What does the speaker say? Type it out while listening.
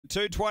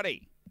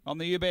220 on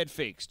the U-Bet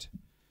fixed.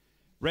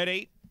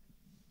 Ready.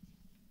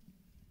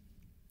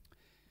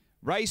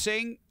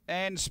 Racing.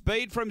 And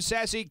speed from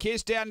Sassy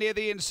Kiss down near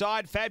the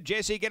inside. Fab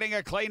Jessie getting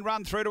a clean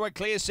run through to a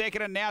clear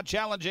second and now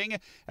challenging.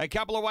 A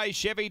couple away,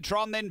 Chevy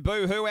Tron, then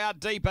Boohoo out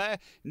deeper.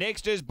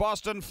 Next is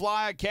Boston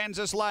Flyer,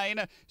 Kansas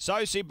Lane.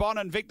 Sosi Bon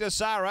and Victor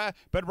Sara.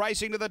 But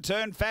racing to the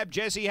turn, Fab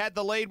Jessie had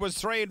the lead, was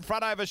 3 in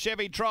front over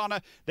Chevy Tron.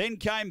 Then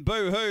came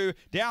Boohoo.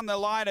 Down the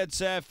line, it's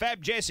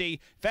Fab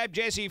Jessie. Fab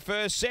Jessie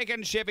first,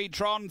 second Chevy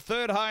Tron,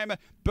 third home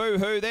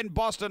Boohoo, then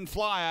Boston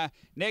Flyer.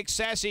 Next,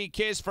 Sassy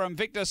Kiss from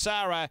Victor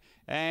Sara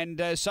and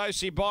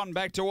Sosi Bon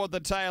back toward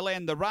the tail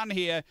end. The run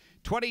here,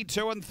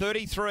 22 and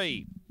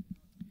 33.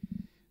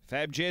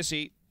 Fab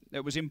Jessie,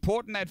 it was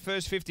important that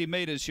first 50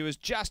 metres. She was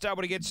just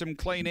able to get some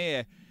clean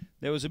air.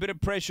 There was a bit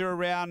of pressure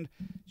around.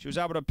 She was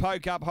able to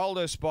poke up, hold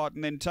her spot,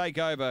 and then take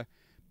over.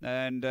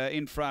 And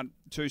in front,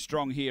 too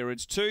strong here.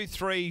 It's 2,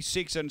 3,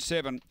 6 and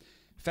 7.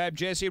 Fab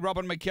Jessie,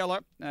 Robin McKellar,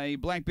 a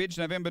Blank Bitch,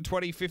 November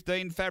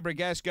 2015.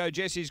 Fabregasco,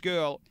 Jessie's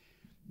Girl.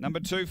 Number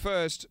 2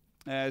 first.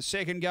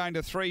 Second going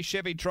to 3,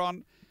 Chevy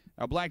Tron.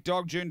 A Black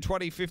Dog, June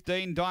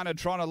 2015.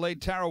 Dynatron, Elite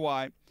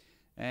Tarawai.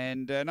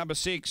 And number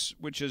 6,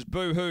 which is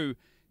Boohoo.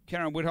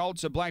 Karen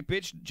Whitholtz, a Black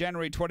Bitch,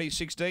 January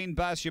 2016.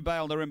 Barcia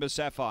Bale, November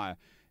Sapphire.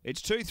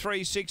 It's 2,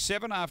 3, 6,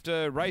 7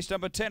 after race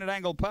number 10 at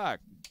Angle Park.